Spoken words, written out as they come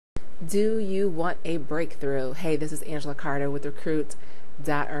Do you want a breakthrough? Hey, this is Angela Carter with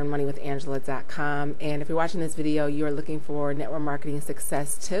recruit.earnmoneywithangela.com. And if you're watching this video, you are looking for network marketing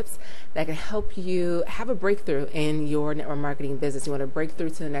success tips that can help you have a breakthrough in your network marketing business. You want to break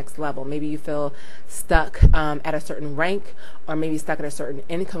through to the next level. Maybe you feel stuck at a certain rank, or maybe stuck at a certain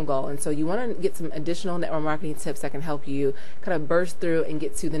income goal. And so you want to get some additional network marketing tips that can help you kind of burst through and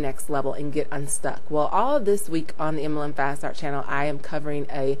get to the next level and get unstuck. Well, all of this week on the MLM Fast Start channel, I am covering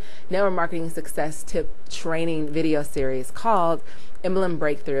a network marketing success tip training video series called MLM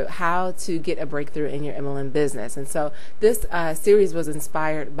Breakthrough, how to get a breakthrough in your MLM business. And so this series was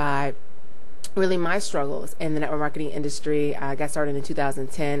inspired by really my struggles in the network marketing industry. I got started in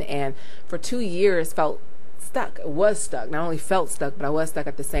 2010, and for 2 years was stuck. Not only felt stuck, but I was stuck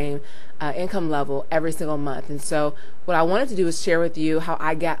at the same income level every single month. And so what I wanted to do is share with you how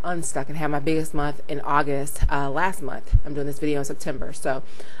I got unstuck and had my biggest month in August last month. I'm doing this video in September. So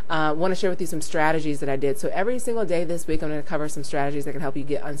I want to share with you some strategies that I did. So every single day this week, I'm going to cover some strategies that can help you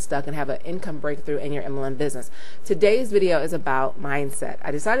get unstuck and have an income breakthrough in your MLM business. Today's video is about mindset.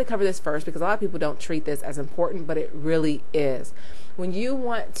 I decided to cover this first because a lot of people don't treat this as important, but it really is. When you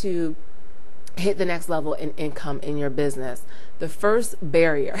want to hit the next level in income in your business, the first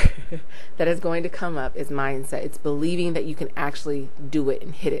barrier that is going to come up is mindset. It's believing that you can actually do it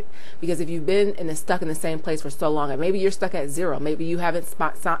and hit it. Because if you've been stuck in the same place for so long, and maybe you're stuck at zero, maybe you haven't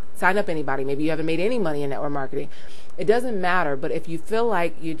signed up anybody, maybe you haven't made any money in network marketing, it doesn't matter. But if you feel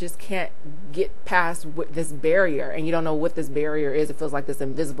like you just can't get past this barrier and you don't know what this barrier is, it feels like this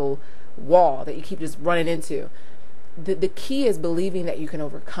invisible wall that you keep just running into. The key is believing that you can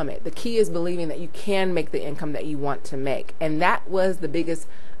overcome it. The key is believing that you can make the income that you want to make. And that was the biggest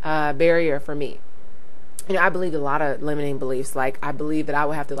barrier for me. You know, I believed a lot of limiting beliefs. Like, I believed that I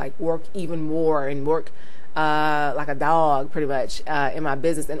would have to work even more and work like a dog pretty much in my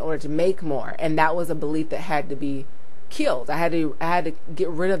business in order to make more. And that was a belief that had to be killed. I had to get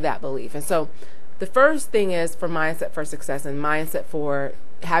rid of that belief. And so the first thing is for mindset for success and mindset for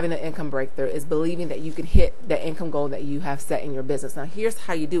having an income breakthrough is believing that you can hit the income goal that you have set in your business. Now, here's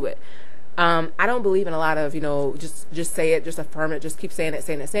how you do it. I don't believe in a lot of, just say it, just affirm it, just keep saying it,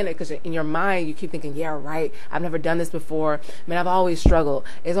 because in your mind, you keep thinking, yeah, right, I've never done this before. Man, I've always struggled.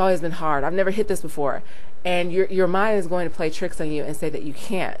 It's always been hard. I've never hit this before. And your mind is going to play tricks on you and say that you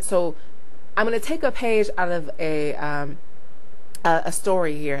can't. So I'm going to take a page out of a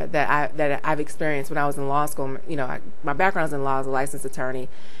story here that I've experienced when I was in law school. My background is in law as a licensed attorney,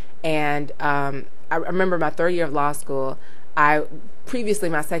 and I remember my third year of law school. Previously,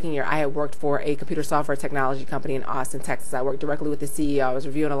 my second year, I had worked for a computer software technology company in Austin, Texas. I worked directly with the CEO. I was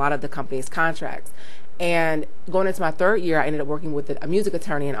reviewing a lot of the company's contracts, and going into my third year, I ended up working with a music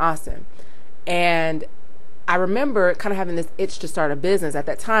attorney in Austin, and I remember kind of having this itch to start a business. At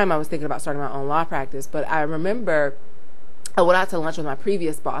that time, I was thinking about starting my own law practice, but I remember I went out to lunch with my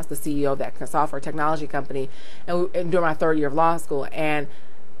previous boss, the CEO of that software technology company, and during my third year of law school. And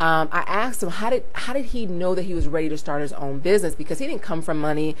I asked him, how did he know that he was ready to start his own business? Because he didn't come from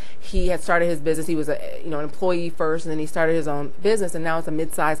money. He had started his business. He was an employee first, and then he started his own business, and now it's a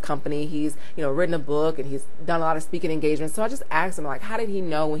mid-sized company. He's written a book, and he's done a lot of speaking engagements. So I just asked him, how did he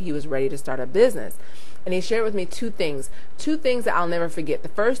know when he was ready to start a business? And he shared with me two things that I'll never forget. The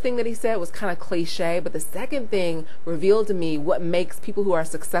first thing that he said was kind of cliche, but the second thing revealed to me what makes people who are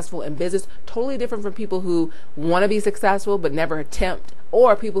successful in business totally different from people who want to be successful but never attempt,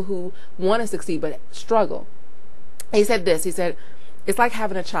 or people who want to succeed but struggle. He said this. He said, it's like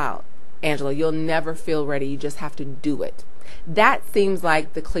having a child, Angela. You'll never feel ready. You just have to do it. That seems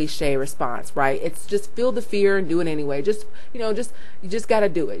like the cliche response, right? It's just feel the fear and do it anyway. You just got to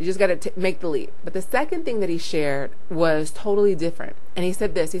do it. You just got to make the leap. But the second thing that he shared was totally different. And he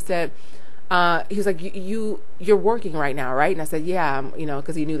said this. He said, he was like, you're working right now, right? And I said, yeah,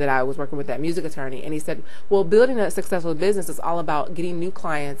 because he knew that I was working with that music attorney. And he said, well, building a successful business is all about getting new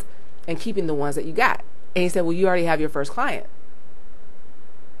clients and keeping the ones that you got. And he said, well, you already have your first client.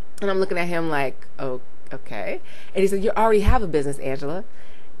 And I'm looking at him like, oh, okay. And he said, you already have a business, Angela.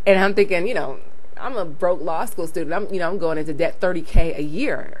 And I'm thinking, I'm a broke law school student. I'm going into debt $30K a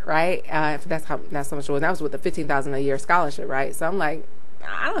year, right? That's how much it was. And that was with a $15,000 a year scholarship, right? So I'm like,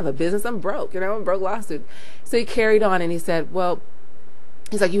 I don't have a business. I'm broke. I'm a broke law student. So he carried on and he said, well,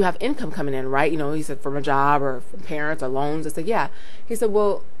 he's like, you have income coming in, right? He said, from a job or from parents or loans. I said, yeah. He said,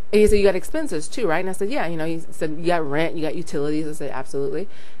 well, and he said, you got expenses too, right? And I said, yeah. He said, you got rent, you got utilities. I said, absolutely.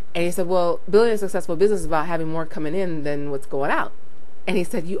 And he said, well, building a successful business is about having more coming in than what's going out. And he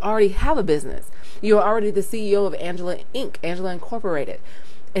said, you already have a business. You're already the CEO of Angela Inc., Angela Incorporated.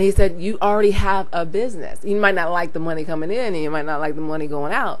 And he said, you already have a business. You might not like the money coming in and you might not like the money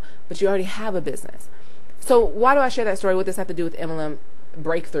going out, but you already have a business. So why do I share that story? What does this have to do with MLM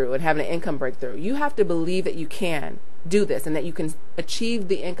breakthrough and having an income breakthrough? You have to believe that you can do this and that you can achieve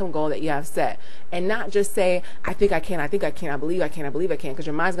the income goal that you have set, and not just say, I think I can, I believe I can, because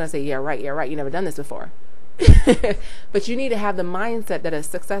your mind's going to say, yeah, right, you never done this before. But you need to have the mindset that a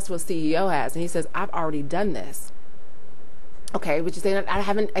successful CEO has. And he says, I've already done this. Okay, but you say, I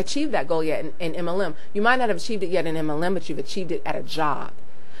haven't achieved that goal yet in MLM. You might not have achieved it yet in MLM, but you've achieved it at a job.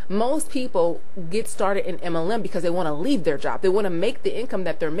 Most people get started in MLM because they want to leave their job. They want to make the income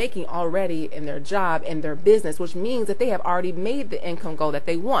that they're making already in their job and their business, which means that they have already made the income goal that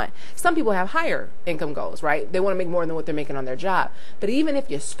they want. Some people have higher income goals, right? They want to make more than what they're making on their job. But even if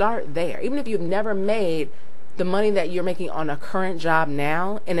you start there, even if you've never made the money that you're making on a current job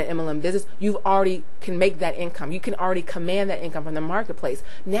now in an MLM business, you've already can make that income. You can already command that income from the marketplace.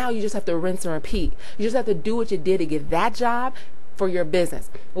 Now you just have to rinse and repeat. You just have to do what you did to get that job for your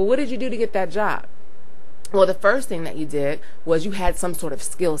business. Well, what did you do to get that job? Well, the first thing that you did was you had some sort of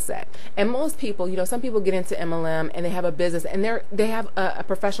skill set. And most people, some people get into MLM and they have a business and they have a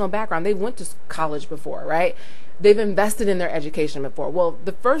professional background. They went to college before, right? They've invested in their education before. Well,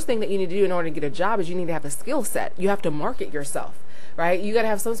 the first thing that you need to do in order to get a job is you need to have a skill set. You have to market yourself, right? You got to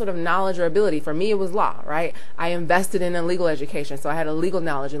have some sort of knowledge or ability. For me, it was law, right? I invested in a legal education, so I had a legal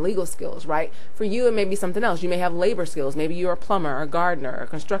knowledge and legal skills, right? For you, it may be something else. You may have labor skills. Maybe you're a plumber, or a gardener, or a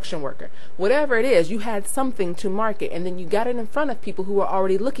construction worker. Whatever it is, you had something to market, and then you got it in front of people who are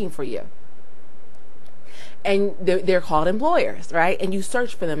already looking for you. And they're called employers, right? And you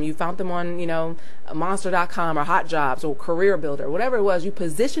search for them. You found them on, monster.com or Hot Jobs or Career Builder, whatever it was. You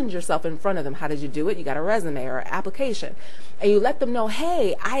positioned yourself in front of them. How did you do it? You got a resume or an application. And you let them know,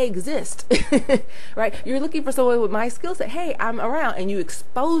 hey, I exist, right? You're looking for someone with my skill set. Hey, I'm around. And you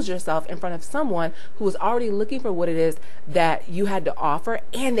expose yourself in front of someone who was already looking for what it is that you had to offer,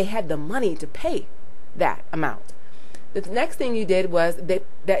 and they had the money to pay that amount. The next thing you did was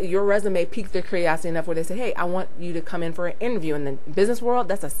that your resume piqued their curiosity enough where they said, hey, I want you to come in for an interview. In the business world,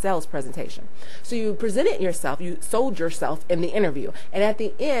 that's a sales presentation. So you presented yourself, you sold yourself in the interview. And at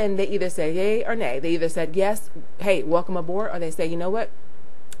the end, they either say yay or nay. They either said, yes, hey, welcome aboard, or they say, you know what,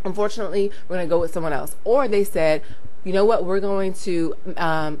 unfortunately, we're going to go with someone else. Or they said, you know what, we're going to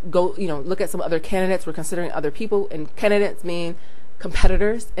go, look at some other candidates. We're considering other people, and candidates mean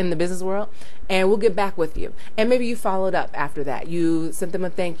competitors in the business world, and we'll get back with you. And maybe you followed up after that. You sent them a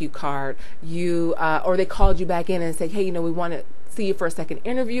thank you card. Or they called you back in and said, hey, we want to see you for a second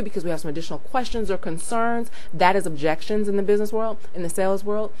interview because we have some additional questions or concerns. That is objections in the business world, in the sales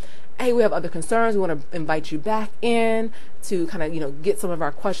world. Hey, we have other concerns. We want to invite you back in to kind of, get some of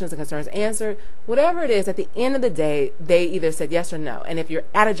our questions and concerns answered. Whatever it is, at the end of the day, they either said yes or no. And if you're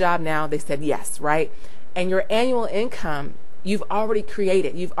at a job now, they said yes, right? And your annual income, you've already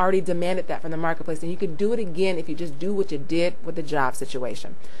created, you've already demanded that from the marketplace, and you can do it again if you just do what you did with the job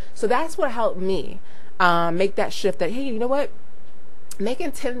situation. So that's what helped me make that shift that, hey, you know what?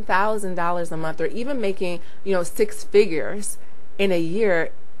 Making $10,000 a month, or even making, 6 figures in a year,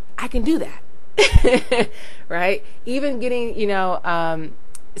 I can do that, right? Even getting,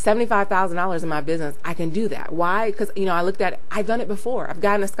 $75,000 in my business, I can do that. Why? Because, I looked at it, I've done it before. I've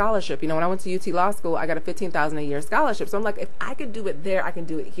gotten a scholarship. When I went to UT Law School, I got a $15,000 a year scholarship. So I'm like, if I could do it there, I can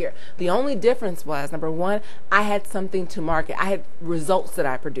do it here. The only difference was, number one, I had something to market. I had results that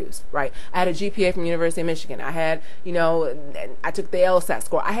I produced, right? I had a GPA from University of Michigan. I had, I took the LSAT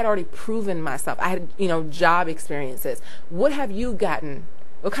score. I had already proven myself. I had, job experiences. What have you gotten?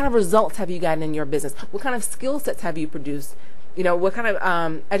 What kind of results have you gotten in your business? What kind of skill sets have you produced? What kind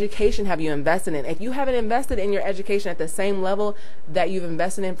of education have you invested in? If you haven't invested in your education at the same level that you've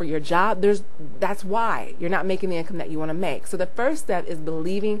invested in for your job, that's why you're not making the income that you want to make. So the first step is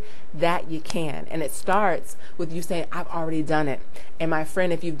believing that you can. And it starts with you saying, I've already done it. And my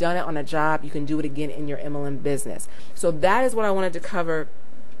friend, if you've done it on a job, you can do it again in your MLM business. So that is what I wanted to cover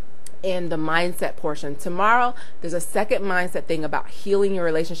in the mindset portion. Tomorrow, there's a second mindset thing about healing your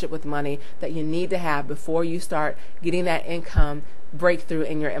relationship with money that you need to have before you start getting that income breakthrough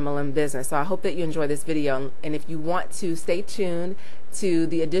in your MLM business. So I hope that you enjoy this video. And if you want to stay tuned to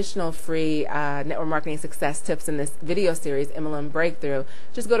the additional free network marketing success tips in this video series, MLM Breakthrough,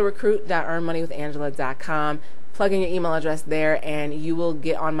 just go to recruit.earnmoney.withangela.com. Plug in your email address there, and you will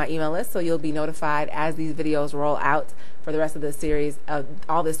get on my email list, so you'll be notified as these videos roll out for the rest of the series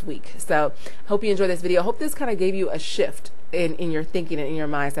all this week. So hope you enjoyed this video. Hope this kind of gave you a shift in your thinking and in your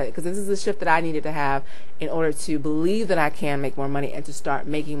mindset, because this is the shift that I needed to have in order to believe that I can make more money and to start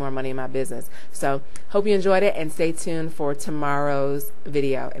making more money in my business. So hope you enjoyed it, and stay tuned for tomorrow's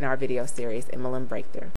video in our video series, MLM Breakthrough.